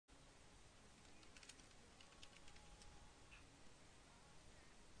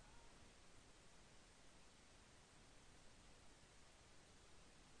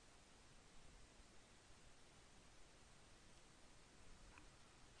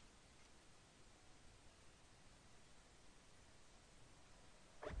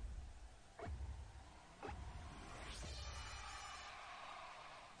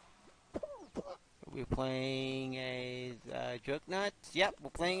playing a Jerk Nuts. Yep, we're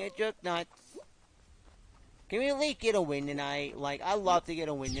playing a Jerk Nuts. Can we at least get a win tonight? Like, I love to get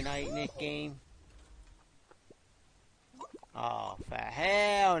a win tonight in this game. Oh, for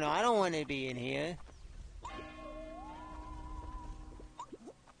hell no, I don't want to be in here.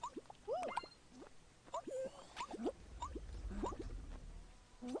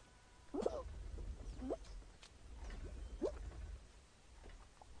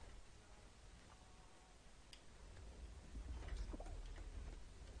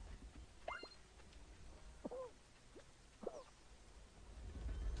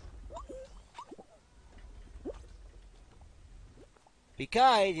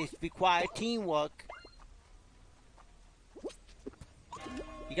 Because it requires teamwork.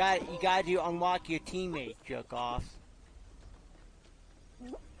 You got to unlock your teammates, jerk off.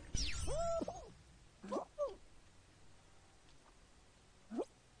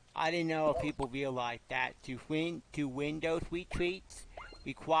 I didn't know if people realize that to win those sweet treats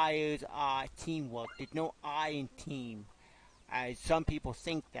requires teamwork. There's no I in team. Some people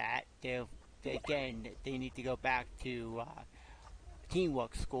think that. Again, they need to go back to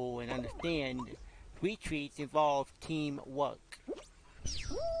teamwork school and understand sweet treats involve teamwork.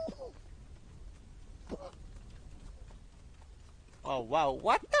 Oh wow,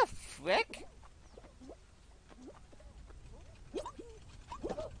 what the frick?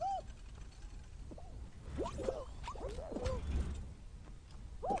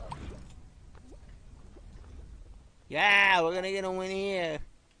 Yeah, we're gonna get a win here.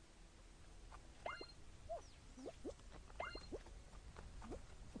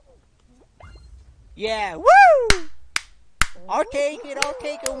 Yeah, woo! I'll take it. I'll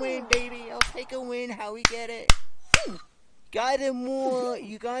take a win, baby. I'll take a win. How we get it? You guys are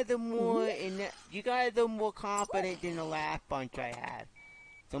more confident than the last bunch I had.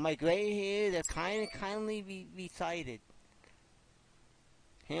 So my gray hairs are kindly recited.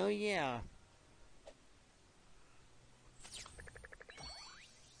 Hell yeah.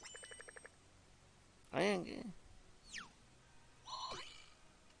 I ain't good.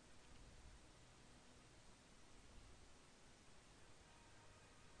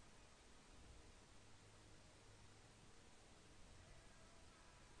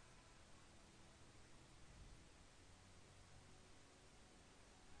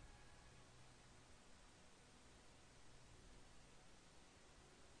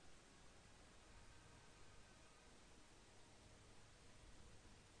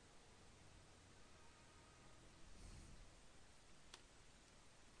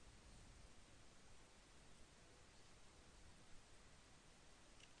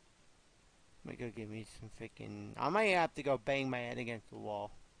 Let me go give me some freaking. I might have to go bang my head against the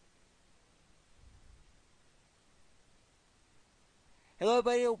wall. Hello,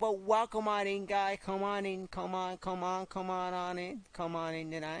 everybody. Well, welcome on in, guys. Come on in. Come on on in. Come on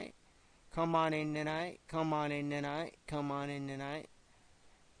in tonight. Come on in tonight. Come on in tonight. Come on in tonight.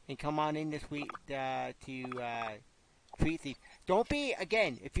 And come on in this week to Treat Thieves. Don't be,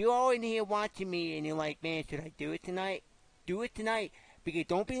 again, if you're all in here watching me and you're like, man, should I do it tonight? Do it tonight. Because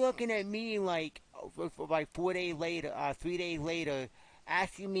don't be looking at me like, for like 4 days later, 3 days later,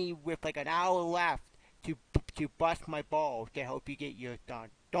 asking me with like an hour left to bust my balls to help you get yours done.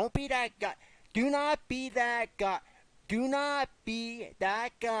 Don't be that guy. Do not be that guy. Do not be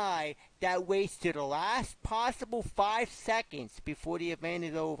that guy that wasted the last possible 5 seconds before the event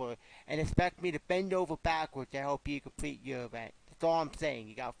is over and expect me to bend over backwards to help you complete your event. That's all I'm saying.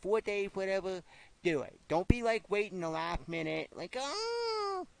 You got 4 days, whatever, do it. Don't be like waiting the last minute, like,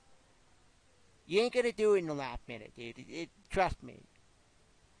 oh. You ain't gonna do it in the last minute, dude. Trust me.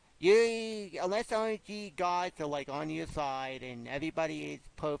 Unless RNG gods are like on your side and everybody is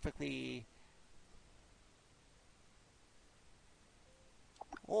perfectly.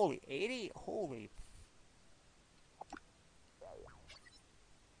 Holy 80? Holy.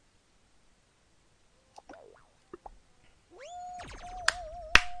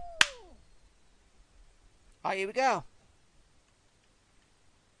 Alright, here we go.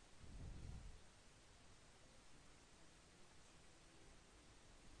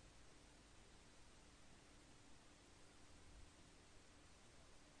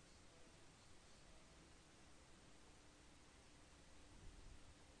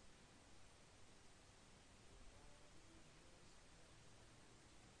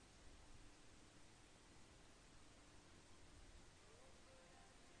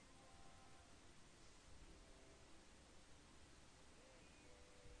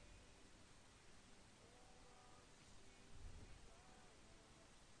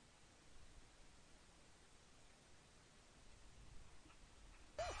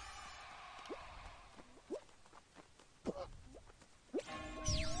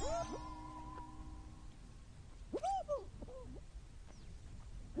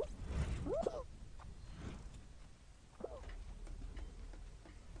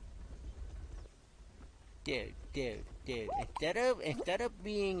 dude. Instead of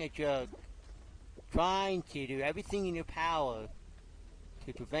being a jerk, trying to do everything in your power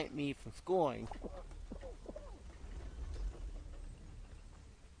to prevent me from scoring.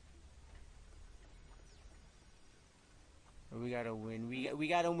 We gotta win. We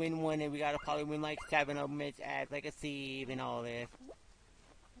gotta win one, and we gotta probably win like 7 of them. It's act like a thief and all this.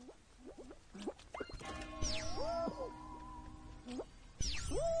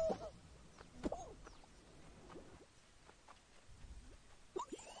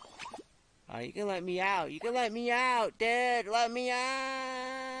 Oh, you can let me out. You can let me out, Dad. Let me out.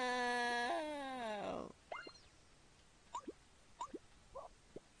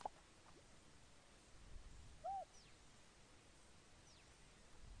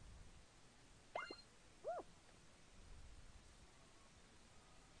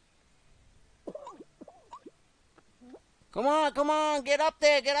 Come on, get up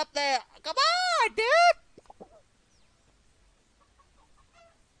there, Come on, dude!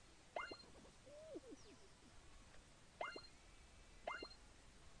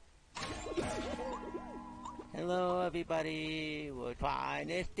 Hello, everybody. We're trying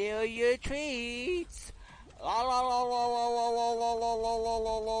to steal your treats. La la la la la la la la la la la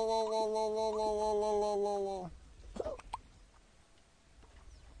la la la la la.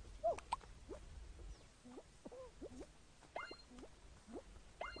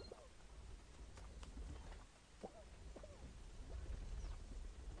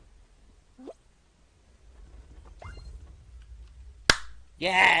 Yeah,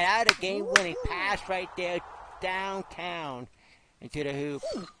 that had a game-winning pass right there downtown into the hoop.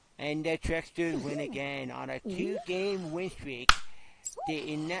 And the Tricksters win again on a 2-game win streak.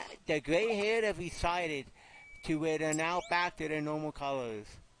 The gray hair have decided to wear them now back to their normal colors.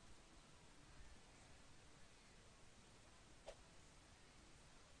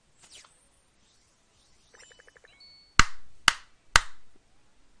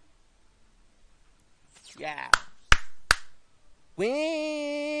 Yeah.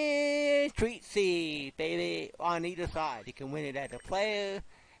 Win! Treat Thieves, baby, on either side. You can win it as a player,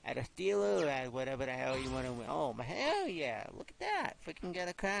 as a stealer, or as whatever the hell you want to win. Oh, my hell yeah. Look at that. Freaking get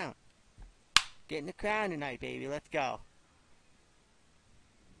a crown. Getting the crown tonight, baby. Let's go.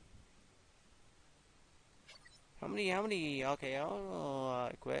 How many? Okay,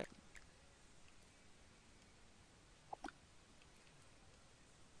 I'll quit.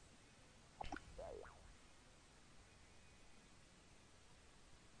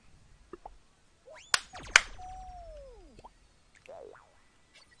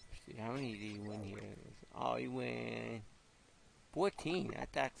 How many do you win here? Oh, you win 14.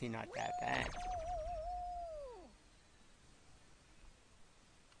 That's actually not that bad.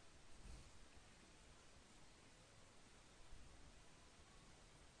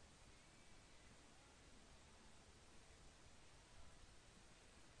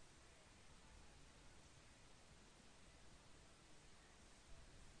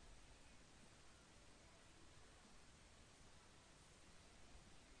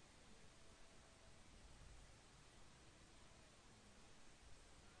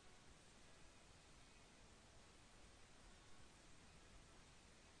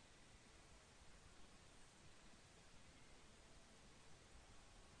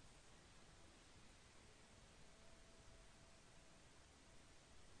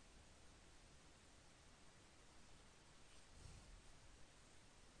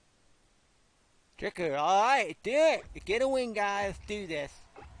 Tricker, alright, do it! Get a win, guys, do this.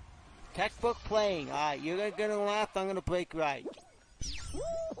 Textbook playing, alright, you're gonna left, I'm gonna break right.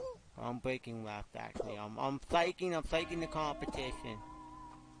 I'm breaking left, actually. I'm psyching the competition.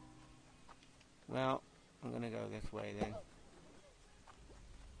 Well, I'm gonna go this way then.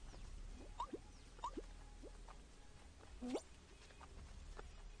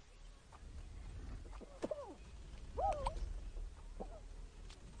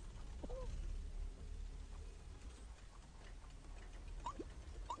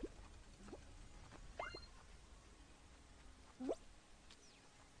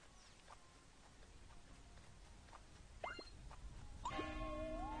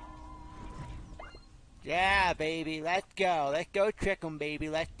 Yeah, baby, let's go. Let's go trick 'em, baby.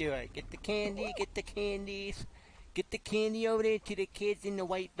 Let's do it. Get the candy, get the candies. Get the candy over there to the kids in the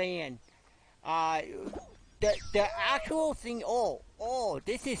white van. The actual thing,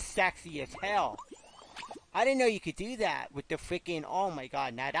 this is sexy as hell. I didn't know you could do that with the freaking, oh my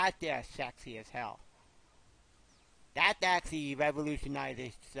god, now that there sexy as hell. That actually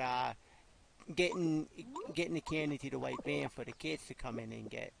revolutionizes, getting the candy to the white van for the kids to come in and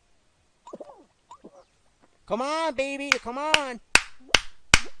get. Come on, baby, come on.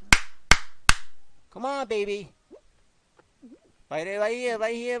 Come on, baby. Right here, right here,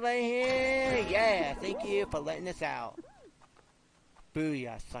 right here, right here. Yeah, thank you for letting us out.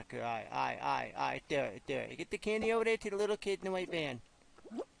 Booyah, sucker. Alright. There. Get the candy over there to the little kid in the white van.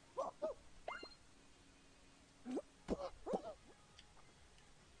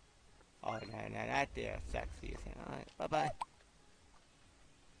 Oh, no, that there. Sexy. Alright, bye-bye.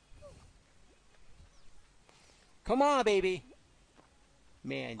 Come on, baby.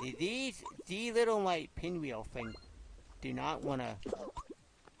 Man, these little, like, pinwheel things do not want to...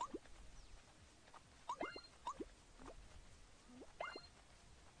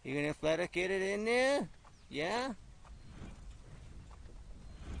 You gonna let her get it in there? Yeah?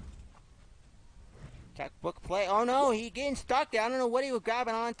 Checkbook play. Oh no, he getting stuck there. I don't know what he was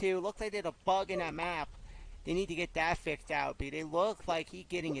grabbing onto. Looks like there's a bug in that map. They need to get that fixed out, but it looks like he's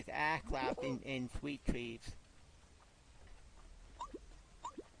getting his ass clapped in Sweet Treats.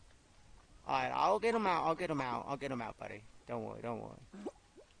 Alright, I'll get him out. I'll get him out, buddy. Don't worry.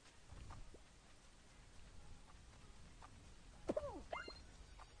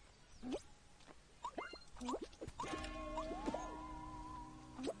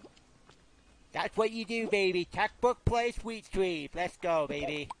 That's what you do, baby. Checkbook play, Sweet Treats. Let's go,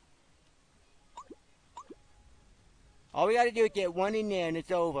 baby. All we gotta do is get one in there and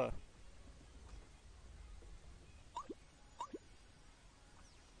it's over.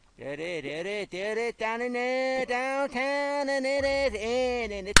 There it is, down in there, downtown, and it is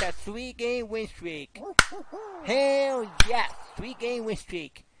in, and it's a 3-game win streak. Hell yes, 3-game win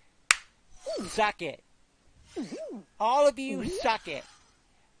streak. Suck it. All of you suck it.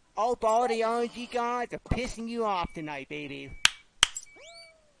 All the RNG guys are pissing you off tonight, baby.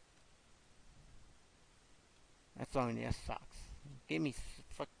 That song there sucks. Give me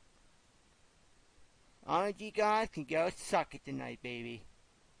fuck. RNG guys can go suck it tonight, baby.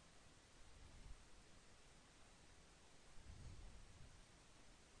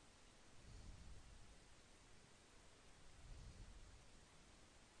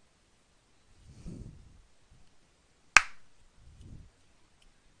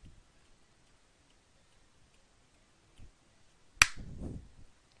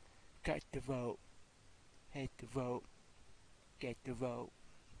 Cut the vote. Hit the vote. Get the vote.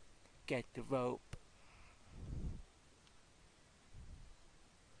 Get the vote.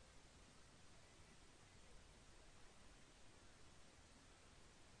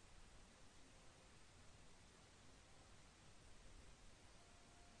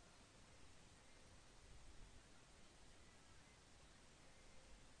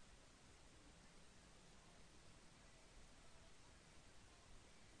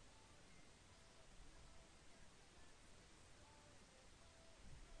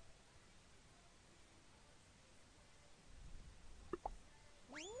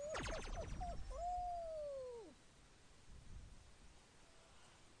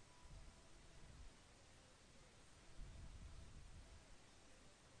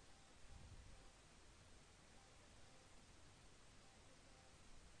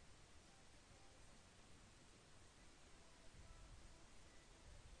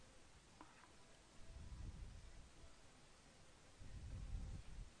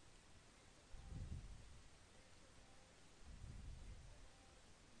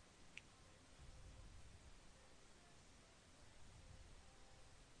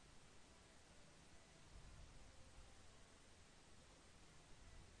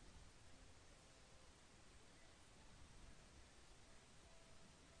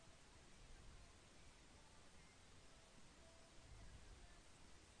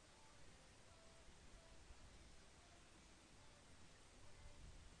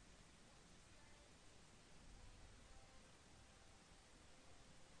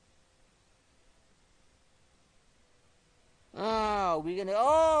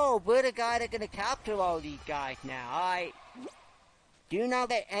 We're the guy that's gonna capture all these guys now, alright? Do not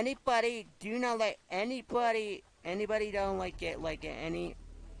let anybody don't get any...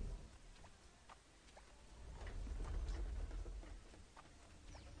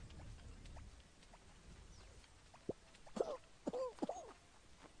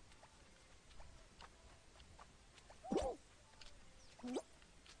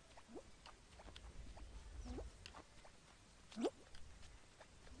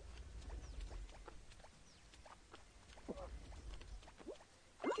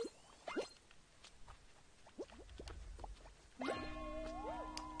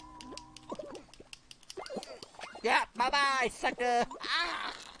 Yeah, bye-bye, sucker!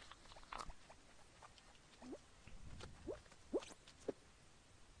 Ah!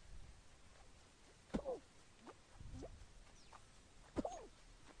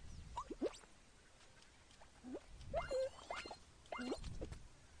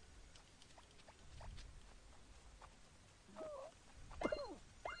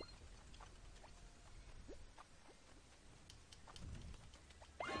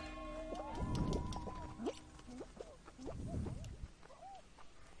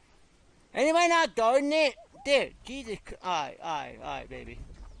 Anybody not guarding it? Dude, Jesus. Alright, baby.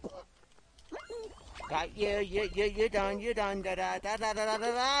 Got you. You're done. You're done. Da da da da da da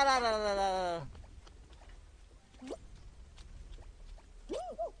da da da da.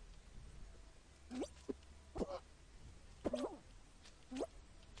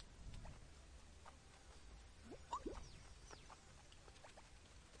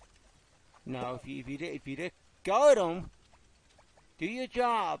 No, if you did guard them, do your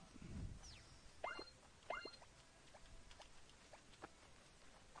job.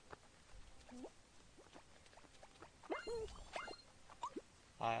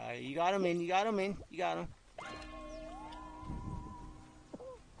 You got him in. You got him in. You got him.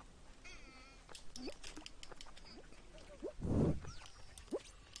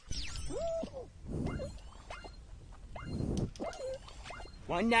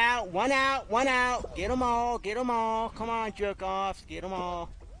 One out, one out, one out. Get them all, get them all. Come on, jerk offs, get them all.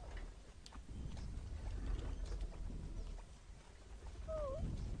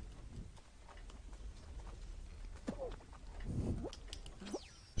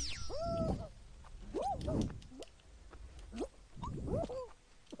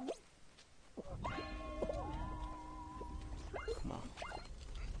 Come on.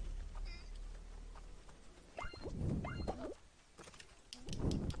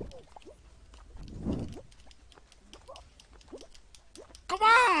 Come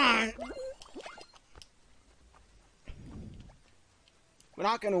on! We're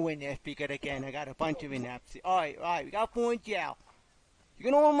not going to win this because, again, I got a bunch of inaps. Alright, we got 4 in jail.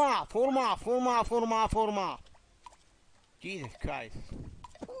 You're going to hold them off. Hold them off, hold them off, hold them off, hold them off. Jesus Christ.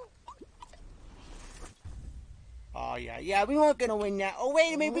 Oh, yeah, we weren't going to win that. Oh,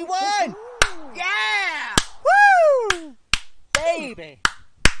 wait a minute, we won! Yeah! Woo! Baby!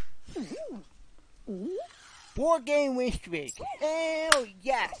 4-game win streak. Hell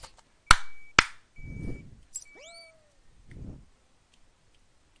yes!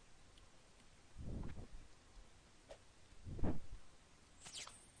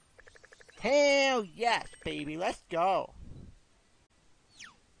 Hell yes, baby. Let's go.